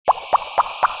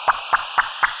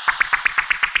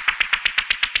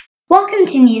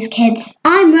Welcome to NewzKidz.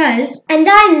 I'm Rose. And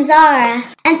I'm Zara.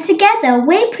 And together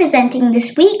we're presenting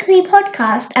this weekly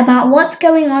podcast about what's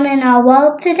going on in our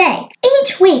world today.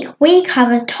 Each week we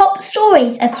cover top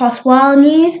stories across world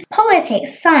news,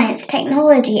 politics, science,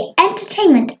 technology,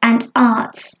 entertainment and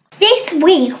arts. This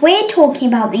week we're talking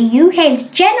about the UK's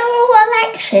general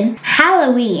election,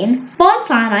 Hallowe'en,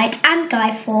 Bonfire Night and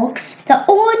Guy Fawkes, the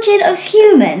origin of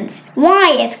humans,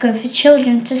 why it's good for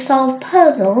children to solve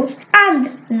puzzles, and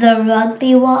the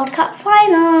Rugby World Cup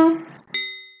Final.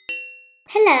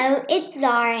 Hello, it's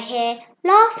Zara here.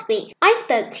 Last week, I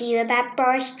spoke to you about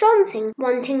Boris Johnson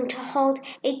wanting to hold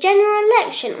a general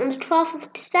election on the 12th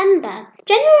of December.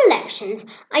 General elections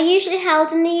are usually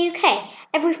held in the UK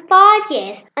every 5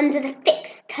 years under the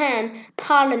Fixed Term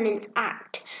Parliaments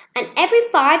Act, and every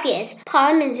 5 years,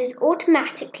 Parliament is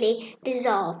automatically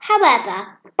dissolved.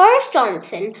 However, Boris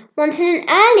Johnson wanted an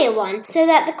earlier one so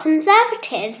that the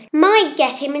Conservatives might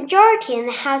get a majority in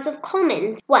the House of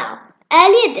Commons. Well,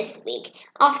 earlier this week,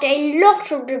 after a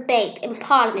lot of debate in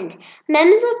Parliament,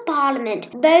 members of Parliament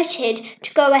voted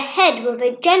to go ahead with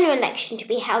a general election to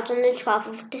be held on the 12th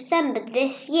of December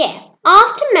this year.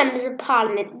 After members of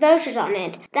Parliament voted on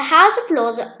it, the House of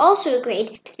Lords also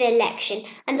agreed to the election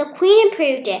and the Queen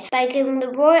approved it by giving the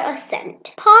royal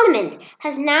assent. Parliament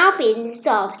has now been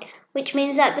dissolved, which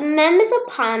means that the members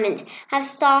of Parliament have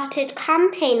started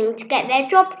campaigning to get their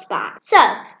jobs back. So,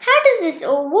 how does this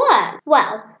all work?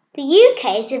 Well, the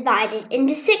UK is divided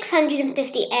into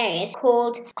 650 areas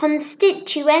called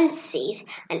constituencies,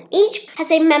 and each has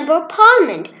a member of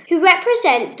Parliament who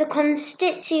represents the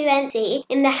constituency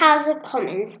in the House of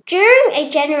Commons. During a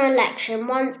general election,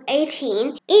 once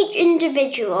 18, each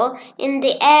individual in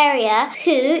the area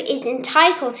who is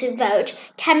entitled to vote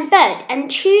can vote and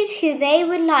choose who they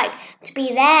would like to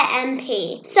be their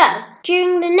MP. So,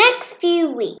 during the next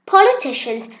few weeks,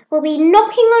 politicians will be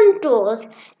knocking on doors,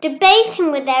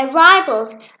 debating with their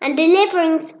rivals and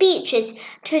delivering speeches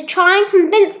to try and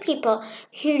convince people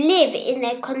who live in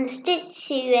their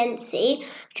constituency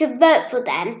to vote for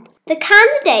them. The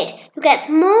candidate who gets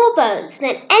more votes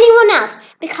than anyone else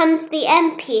becomes the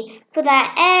MP for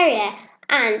that area,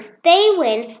 and they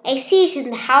win a seat in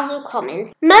the House of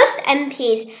Commons. Most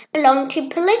MPs belong to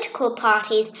political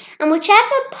parties, and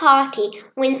whichever party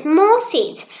wins more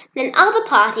seats than other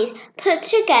parties put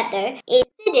together is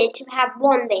considered to have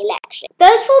won the election.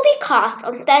 Votes will be cast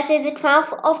on Thursday the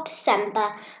 12th of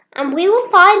December, and we will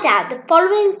find out the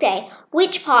following day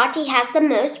which party has the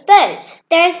most votes.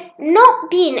 There has not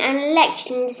been an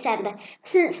election in December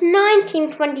since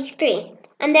 1923.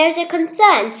 And there is a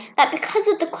concern that because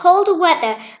of the colder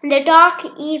weather and the darker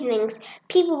evenings,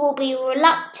 people will be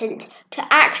reluctant to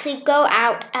actually go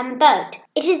out and vote.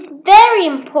 It is very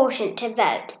important to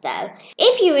vote, though.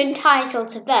 If you're entitled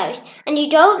to vote and you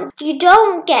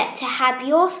don't get to have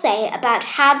your say about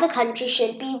how the country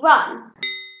should be run.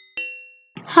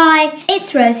 Hi,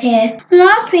 it's Rose here.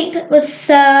 Last week was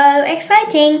so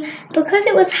exciting because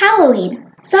it was Halloween.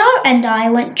 Zara and I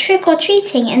went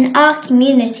trick-or-treating in our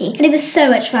community, and it was so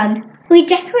much fun. We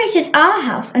decorated our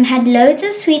house and had loads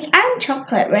of sweets and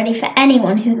chocolate ready for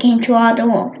anyone who came to our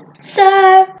door. So,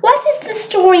 what is the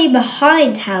story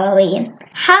behind Halloween?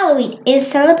 Halloween is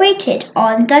celebrated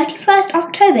on 31st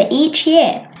October each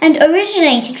year and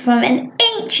originated from an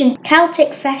ancient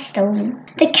Celtic festival.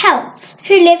 The Celts,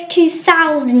 who lived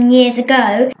 2,000 years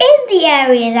ago in the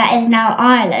area that is now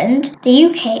Ireland, the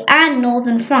UK and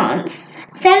northern France,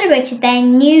 celebrated their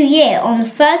new year on the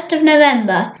 1st of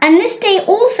November, and this day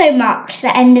also marked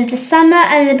the end of the summer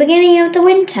and the beginning of the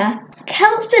winter.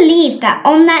 Celts believed that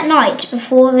on that night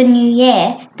before the new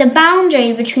year, the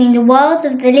boundary between the worlds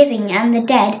of the living and the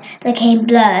dead became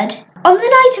blurred. On the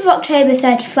night of October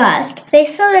 31st, they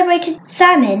celebrated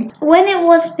Samhain, when it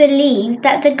was believed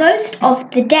that the ghost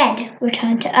of the dead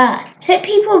returned to Earth, so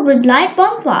people would light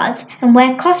bonfires and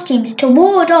wear costumes to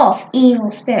ward off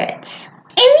evil spirits.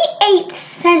 In the 8th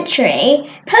century,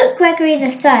 Pope Gregory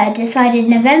III decided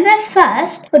November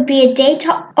 1st would be a day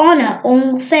to honour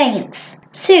All Saints.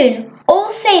 Soon,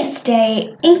 All Saints'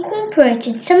 Day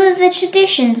incorporated some of the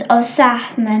traditions of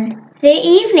Samhain. The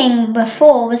evening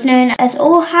before was known as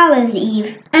All Hallows'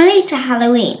 Eve, and later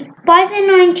Halloween. By the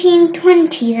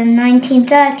 1920s and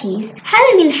 1930s,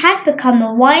 Halloween had become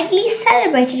a widely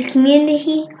celebrated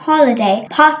community holiday,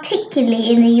 particularly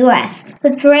in the US,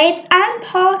 with parades and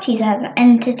parties as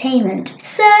entertainment.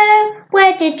 So,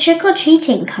 where did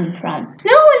trick-or-treating come from?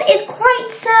 No one is quite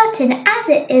certain, as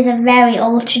it is a very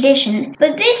old tradition,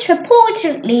 but this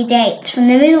reportedly dates from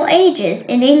the Middle Ages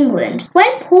in England,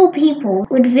 when poor people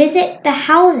would visit the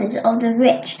houses of the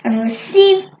rich and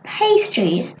receive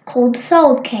pastries called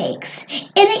soul cakes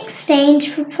in exchange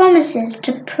for promises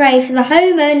to pray for the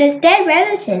homeowner's dead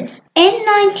relatives. In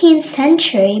 19th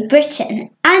century Britain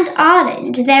and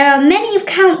Ireland, there are many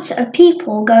accounts of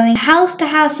people going house to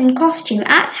house in costume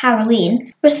at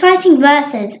Halloween, reciting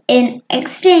verses in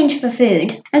exchange for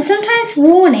food, and sometimes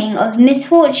warning of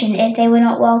misfortune if they were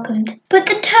not welcomed. But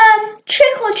the term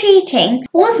trick-or-treating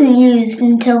wasn't used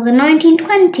until the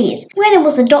 1920s, when it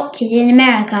was adopted in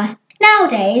America.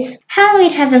 Nowadays,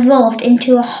 Halloween has evolved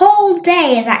into a whole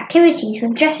day of activities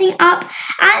with dressing up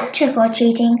and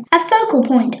trick-or-treating, a focal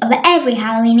point of every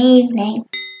Halloween evening.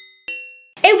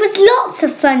 It was lots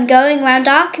of fun going around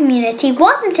our community,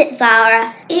 wasn't it,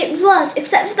 Zara? It was,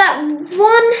 except for that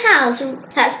one house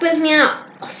that spooked me out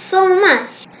so much.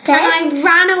 And I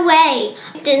ran away.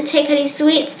 Didn't take any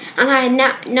sweets, and I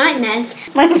had nightmares.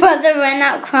 My brother ran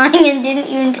out crying and didn't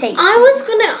even take I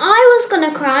was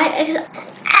gonna cry. It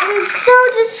was so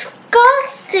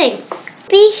disgusting.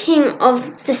 Speaking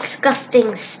of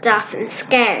disgusting stuff and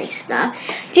scary stuff,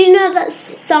 do you know that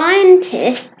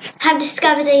scientists have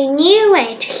discovered a new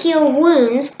way to heal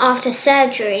wounds after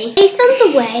surgery based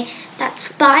on the way that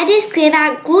spiders give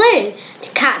out glue to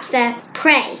catch their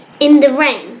prey in the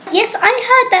rain? Yes, I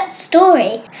heard that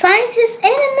story. Scientists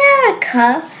in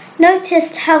America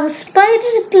noticed how the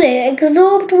spider's glue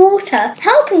absorbed water,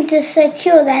 helping to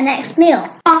secure their next meal.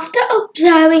 After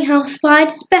observing how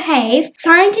spiders behave,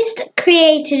 scientists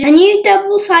created a new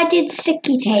double-sided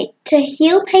sticky tape to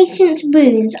heal patients'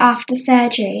 wounds after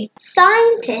surgery.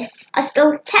 Scientists are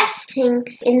still testing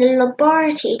in the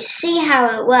laboratory to see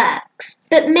how it works,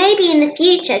 but maybe in the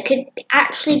future could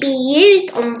actually be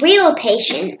used on real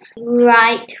patients.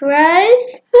 Right,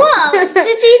 Rose? Well,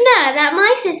 did you know that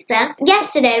my sister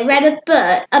yesterday read a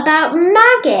book about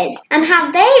maggots and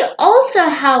how they also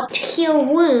help to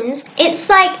heal wounds? It's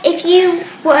like if you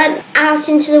went out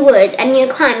into the woods and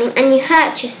you're climbing and you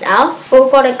hurt yourself or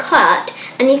got a cut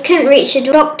and you couldn't reach a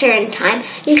doctor in time,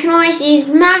 you can always use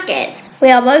maggots.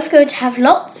 We are both going to have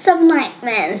lots of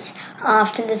nightmares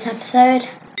after this episode.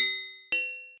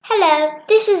 Hello,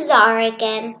 this is Zara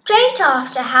again. Straight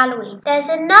after Halloween, there's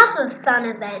another fun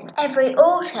event every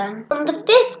autumn. On the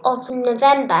 5th of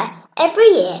November, every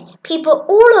year, people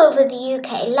all over the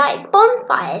UK light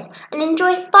bonfires and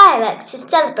enjoy fireworks to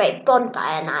celebrate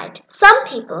Bonfire Night. Some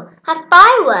people have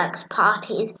fireworks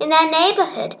parties in their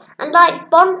neighbourhood and light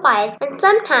bonfires, and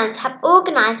sometimes have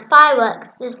organised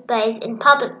fireworks displays in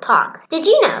public parks. Did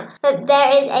you know that there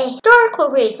is a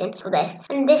historical reason for this?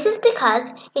 And this is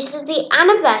because it is the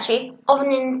anniversary of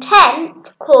an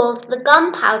intent called the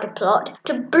Gunpowder Plot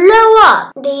to blow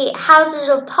up the Houses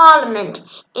of Parliament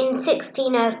in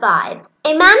 1605.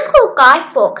 A man called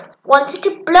Guy Fawkes wanted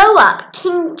to blow up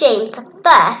King James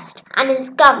I and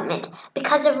his government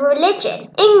because of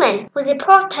religion. England was a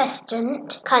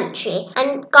Protestant country,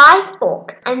 and Guy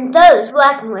Fawkes and those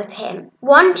working with him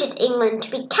wanted England to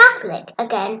be Catholic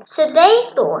again, so they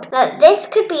thought that this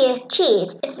could be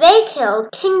achieved if they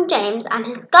killed King James and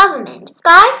his government.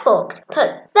 Guy Fawkes put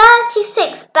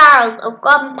 36 barrels of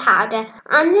gunpowder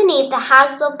underneath the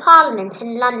Houses of Parliament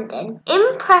in London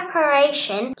in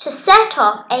preparation to set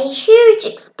off a huge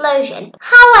explosion.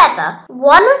 However,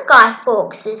 one of Guy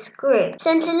Fawkes' group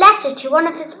sent a letter to one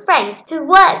of his friends who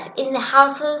works in the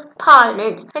Houses of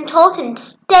Parliament and told him to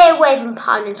stay away from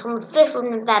Parliament on the 5th of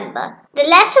November. The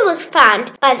letter was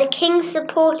found by the King's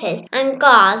supporters, and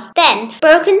guards then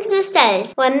broke into the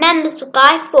cellars where members of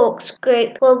Guy Fawkes'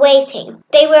 group were waiting.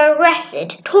 They were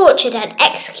arrested, tortured and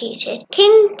executed.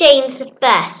 King James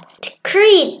I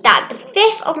decreed that the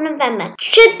 5th of November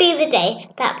should be the day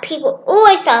that people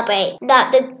always celebrate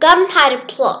that the Gunpowder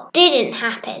Plot didn't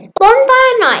happen.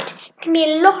 Bonfire Night can be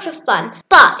a lot of fun,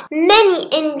 but many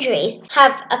injuries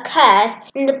have occurred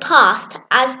in the past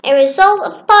as a result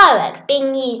of fireworks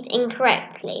being used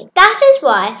incorrectly. That is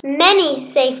why many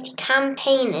safety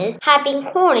campaigners have been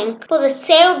calling for the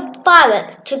sale of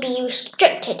fireworks to be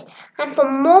restricted and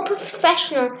for more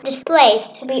professional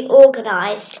displays to be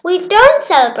organised. We don't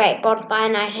celebrate Bonfire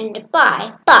Night in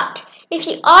Dubai, but if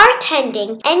you are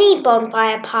attending any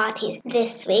bonfire parties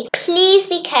this week, please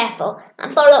be careful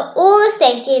and follow all the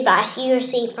safety advice you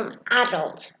receive from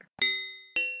adults.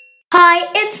 Hi,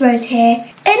 it's Rose here.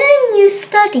 In a new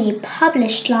study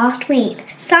published last week,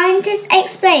 scientists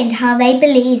explained how they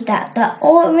believe that the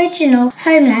original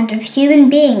homeland of human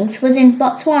beings was in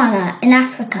Botswana in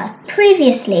Africa.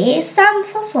 Previously, some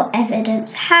fossil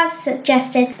evidence has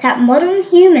suggested that modern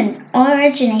humans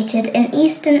originated in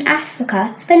Eastern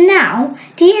Africa, but now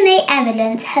DNA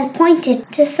evidence has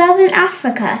pointed to Southern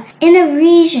Africa in a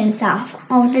region south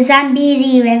of the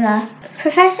Zambezi River.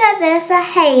 Professor Vanessa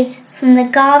Hayes from the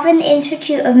Garvan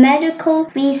Institute of Medical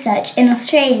Research in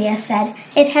Australia said,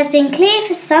 "It has been clear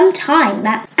for some time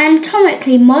that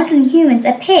anatomically modern humans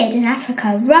appeared in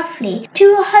Africa roughly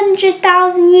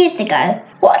 200,000 years ago.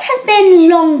 What has been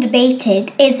long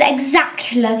debated is the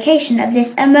exact location of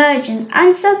this emergence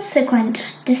and subsequent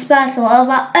dispersal of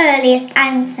our earliest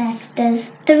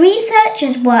ancestors." The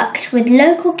researchers worked with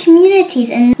local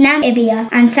communities in Namibia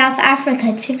and South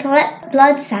Africa to collect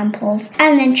blood samples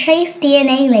and then trace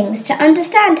DNA links to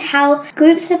understand how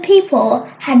groups of people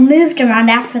had moved around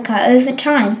Africa over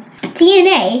time.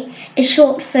 DNA is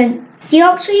short for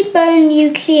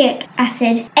deoxyribonucleic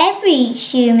acid. Every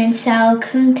human cell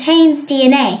contains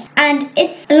DNA, and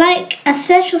it's like a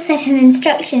special set of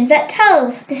instructions that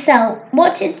tells the cell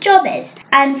what its job is.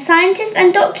 And scientists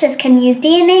and doctors can use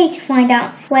DNA to find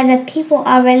out whether people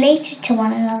are related to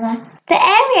one another. The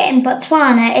area in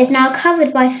Botswana is now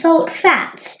covered by salt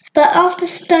flats, but after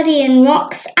studying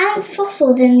rocks and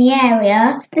fossils in the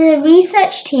area, the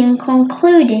research team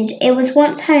concluded it was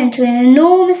once home to an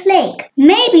enormous lake,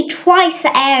 maybe twice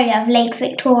the area of Lake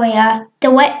Victoria. The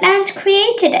wetlands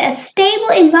created a stable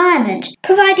environment,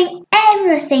 providing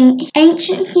everything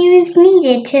ancient humans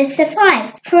needed to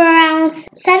survive for around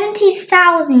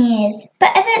 70,000 years.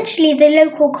 But eventually the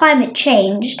local climate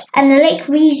changed and the lake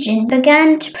region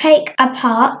began to break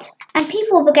apart and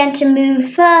people began to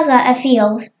move further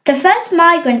afield. The first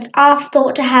migrants are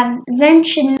thought to have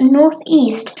ventured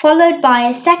northeast, followed by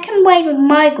a second wave of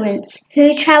migrants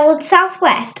who travelled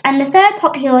southwest, and the third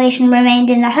population remained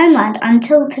in the homeland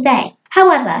until today.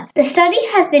 However, the study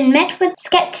has been met with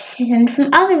skepticism from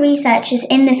other researchers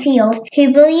in the field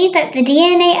who believe that the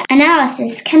DNA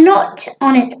analysis cannot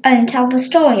on its own tell the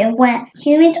story of where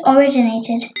humans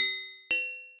originated.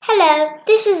 Hello,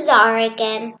 this is Zara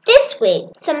again. This week,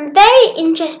 some very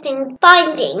interesting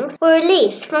findings were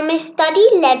released from a study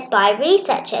led by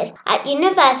researchers at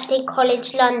University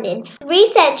College London.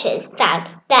 Researchers found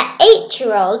that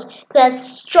 8-year-olds who have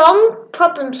strong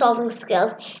problem-solving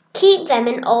skills keep them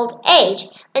in old age,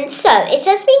 and so it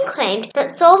has been claimed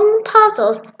that solving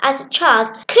puzzles as a child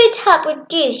could help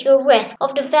reduce your risk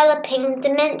of developing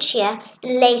dementia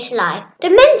in later life.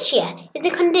 Dementia is a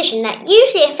condition that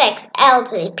usually affects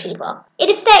elderly people. It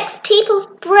affects people's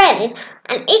brain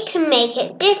and it can make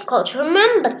it difficult to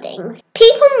remember things.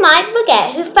 People might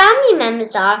forget who family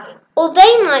members are, or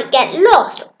they might get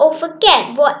lost or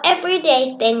forget what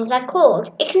everyday things are called.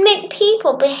 It can make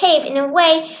people behave in a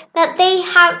way that they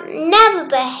have never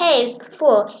behaved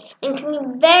before and can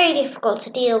be very difficult to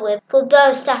deal with for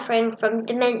those suffering from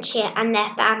dementia and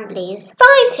their families.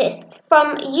 Scientists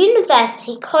from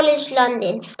University College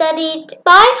London studied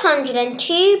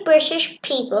 502 British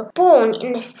people born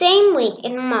in the same week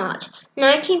in March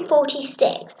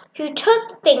 1946 who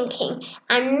took thinking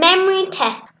and memory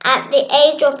tests at the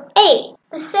age of 8.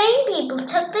 The same people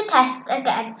took the tests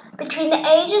again between the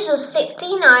ages of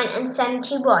 69 and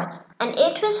 71, and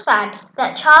it was found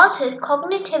that childhood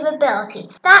cognitive ability,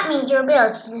 that means your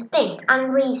ability to think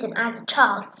and reason as a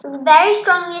child, is very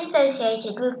strongly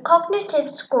associated with cognitive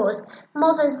scores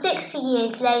more than 60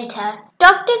 years later.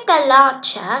 Dr.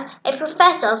 Galacha, a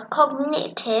professor of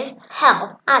cognitive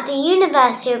health at the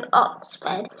University of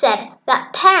Oxford, said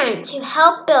that parents who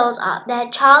help build up their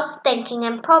child's thinking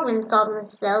and problem-solving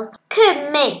skills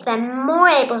could make them more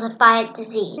able to fight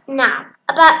disease. Now,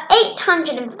 about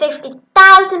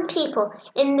 850,000 people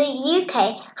in the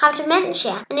UK have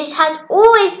dementia, and it has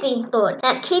always been thought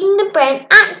that keeping the brain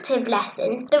active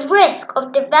lessens the risk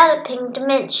of developing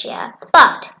dementia.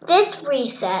 But this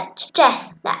research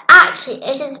suggests that actually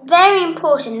it is very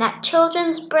important that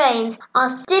children's brains are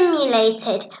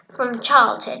stimulated from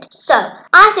childhood. So,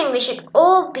 I think we should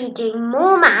all be doing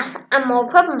more maths and more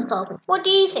problem solving. What do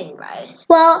you think, Rose?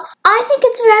 Well, I think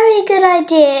it's a very good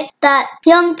idea that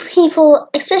young people,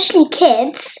 especially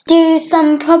kids, do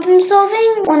some problem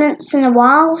solving once in a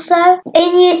while or so.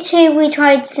 In year 2 we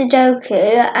tried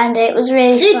Sudoku and it was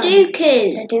really fun.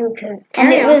 Sudoku.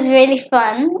 And it was really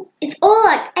fun. It's all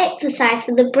like exercise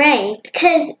for the brain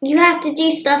because you have to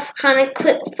do stuff kind of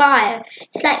quick fire.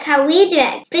 It's like how we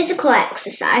do physical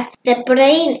exercise. The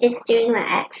brain is doing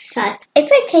that exercise. It's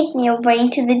like taking your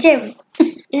brain to the gym.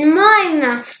 In my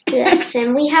maths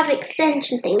lesson, we have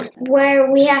extension things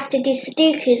where we have to do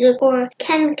Sudokus or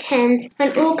Ken-Kens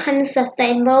and all kinds of stuff that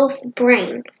involves the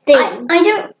brain. I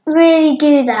don't really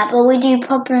do that, but we do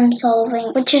problem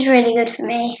solving, which is really good for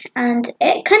me. And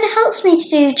it kind of helps me to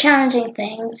do challenging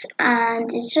things, and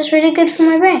it's just really good for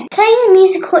my brain. Playing a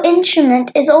musical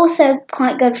instrument is also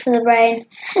quite good for the brain,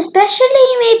 especially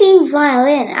maybe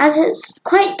violin, as it's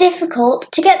quite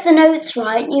difficult to get the notes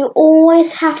right. You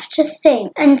always have to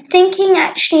think, and thinking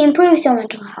actually improves your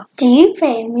mental health. Do you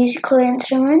play a musical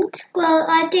instrument? Well,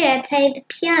 I do. I play the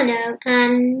piano,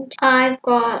 and I've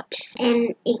got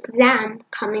an exam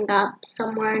coming up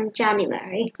somewhere in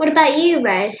January. What about you,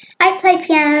 Rose? I play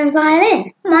piano and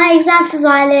violin. My exam for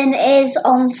violin is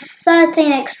on Thursday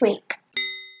next week.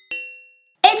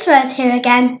 It's Rose here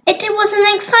again. It was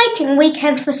an exciting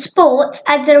weekend for sport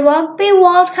as the Rugby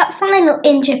World Cup Final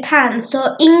in Japan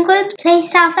saw England play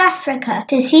South Africa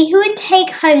to see who would take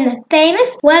home the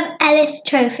famous Webb Ellis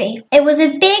Trophy. It was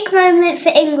a big moment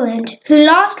for England, who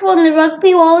last won the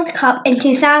Rugby World Cup in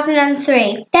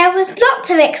 2003. There was lots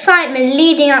of excitement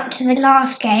leading up to the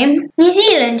last game. New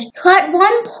Zealand, who at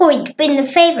one point been the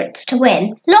favourites to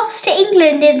win, lost to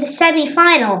England in the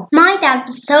semi-final. My dad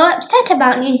was so upset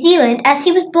about New Zealand as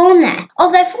he was born there,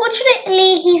 although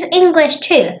fortunately he's English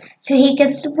too, so he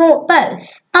can support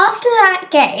both. After that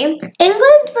game,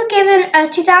 England were given a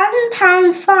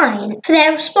 £2,000 fine for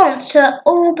their response to the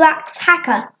All Blacks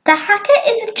haka. The haka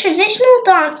is a traditional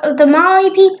dance of the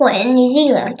Maori people in New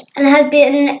Zealand and has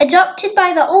been adopted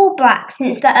by the All Blacks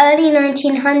since the early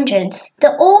 1900s.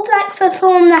 The All Blacks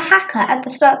perform the haka at the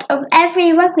start of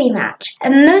every rugby match,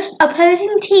 and most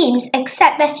opposing teams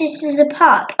accept that it is a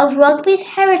part of rugby's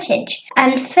heritage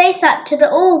and face up to the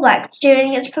All Blacks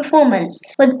during its performance,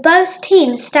 with both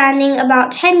teams standing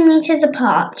about 10 metres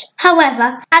apart.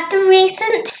 However, at the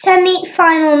recent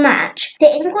semi-final match,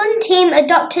 the England team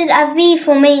adopted a V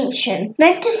formation,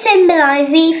 meant to symbolise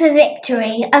V for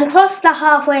victory, and crossed the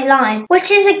halfway line,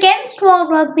 which is against World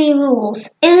Rugby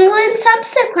rules. England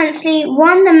subsequently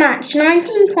won the match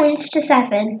 19 points to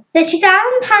 7. The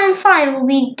 £2,000 fine will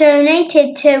be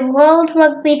donated to World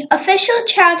Rugby's official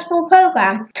charitable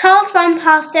programme, Child Run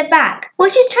Past It Back,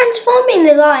 which is transforming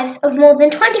the lives of more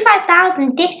than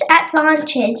 25,000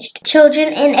 disadvantaged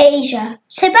children in Asia.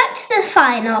 So back to the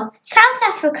final. South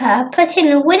Africa put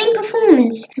in a winning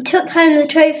performance and took home the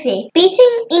trophy,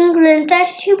 beating England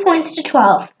 32 points to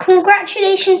 12.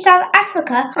 Congratulations South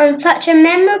Africa on such a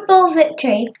memorable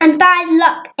victory, and bad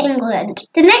luck England.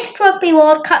 The next Rugby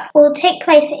World Cup will take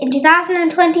place in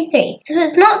 2023, so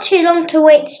it's not too long to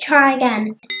wait to try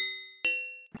again.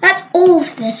 That's all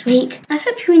for this week. I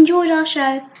hope you enjoyed our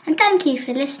show, and thank you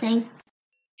for listening.